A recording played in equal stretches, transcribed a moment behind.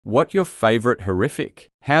What your favorite horrific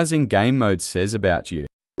housing game mode says about you.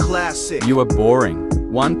 Classic. You are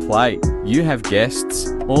boring. 1 plate. You have guests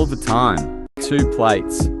all the time. 2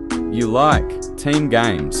 plates. You like team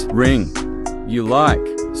games. Ring. You like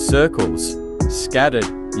circles. Scattered.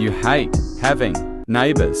 You hate having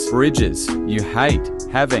neighbors. Bridges. You hate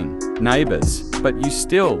having neighbors, but you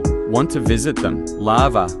still want to visit them.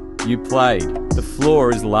 Lava. You played. The floor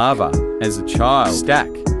is lava as a child. Stack.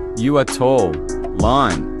 You are tall.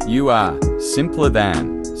 Line. You are simpler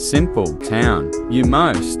than. Simple. Town. You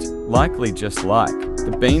most likely just like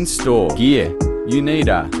the beanstalk. Gear. You need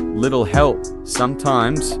a little help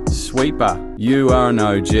sometimes. Sweeper. You are an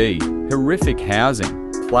OG. Horrific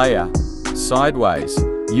housing. Player. Sideways.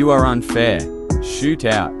 You are unfair.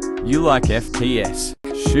 Shootout. You like FPS.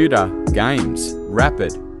 Shooter. Games.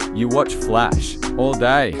 Rapid. You watch Flash all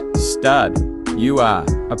day. Stud. You are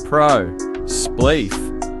a pro. Spleef.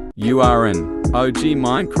 You are an OG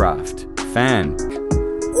Minecraft fan.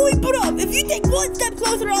 Oi, bruv, if you take one step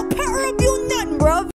closer, I'll power up your